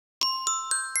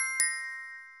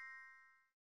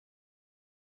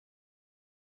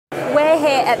we're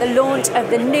here at the launch of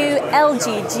the new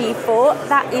LG G4.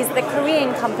 That is the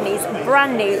Korean company's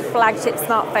brand new flagship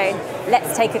smartphone.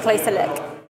 Let's take a closer look.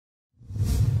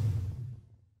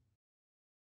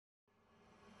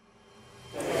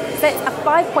 So it's a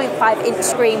 5.5-inch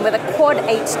screen with a Quad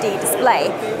HD display.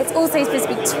 It's also supposed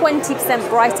to be 20%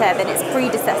 brighter than its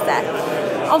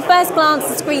predecessor. On first glance,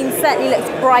 the screen certainly looks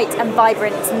bright and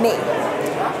vibrant to me.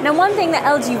 Now, one thing that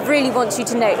LG really wants you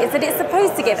to note is that it's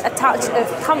supposed to give a touch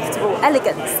of comfortable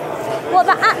elegance. What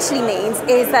that actually means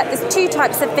is that there's two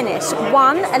types of finish.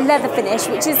 One, a leather finish,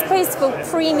 which is supposed to feel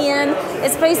premium.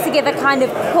 It's supposed to give a kind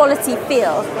of quality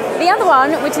feel. The other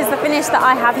one, which is the finish that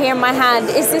I have here in my hand,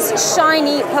 is this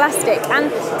shiny plastic,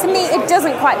 and to me it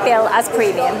doesn't quite feel as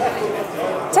premium.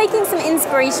 Taking some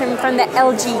inspiration from the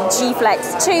LG G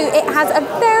Flex 2, it has a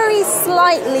very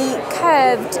slightly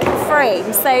curved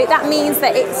frame, so that means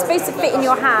that it's supposed to fit in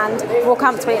your hand more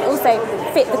comfortably and also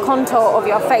fit the contour of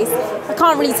your face. I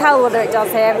can't really tell whether it does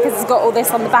here because it's got all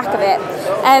this on the back of it.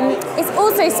 It's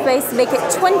also supposed to make it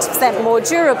 20% more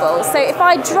durable, so if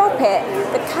I drop it,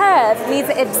 the curve means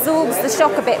it absorbs the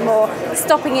shock a bit more,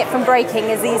 stopping it from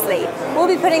breaking as easily. We'll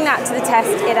be putting that to the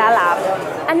test in our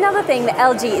lab. Another thing that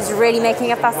LG is really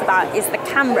making a fuss about is the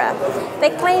camera.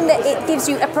 They claim that it gives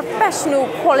you a professional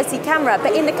quality camera,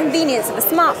 but in the convenience of a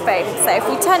smartphone. So if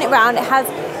we turn it around, it has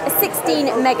a 16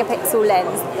 megapixel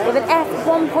lens with an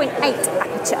f1.8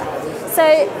 aperture. So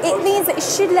it means that it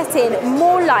should let in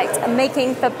more light and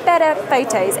making for better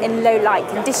photos in low light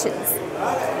conditions.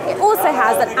 It also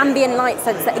has an ambient light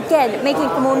sensor, again making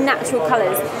for more natural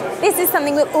colours. This is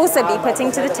something we'll also be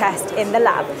putting to the test in the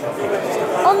lab.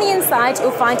 On the inside, you'll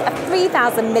find a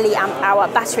 3000 mAh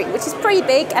battery, which is pretty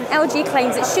big, and LG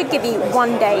claims it should give you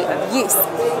 1 day of use.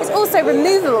 It's also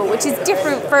removable, which is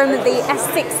different from the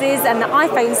S6s and the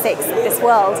iPhone 6 of this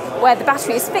world, where the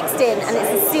battery is fixed in and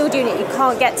it's a sealed unit, you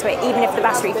can't get to it even if the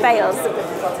battery fails.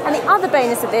 And the other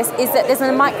bonus of this is that there's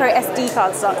a micro SD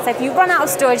card slot, so if you run out of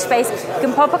storage space, you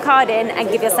can pop a card in and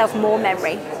give yourself more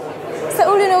memory. So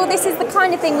all in all, this is the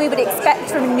kind of thing we would expect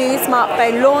from a new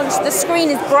smartphone launch. The screen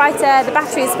is brighter, the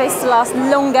battery is supposed to last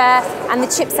longer, and the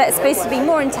chipset is supposed to be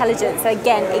more intelligent, so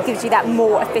again, it gives you that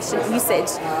more efficient usage.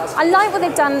 I like what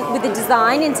they've done with the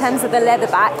design in terms of the leather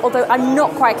back, although I'm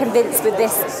not quite convinced with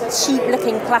this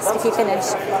cheap-looking plasticky finish.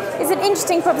 It's an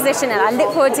interesting proposition, and I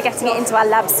look forward to getting it into our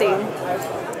lab soon.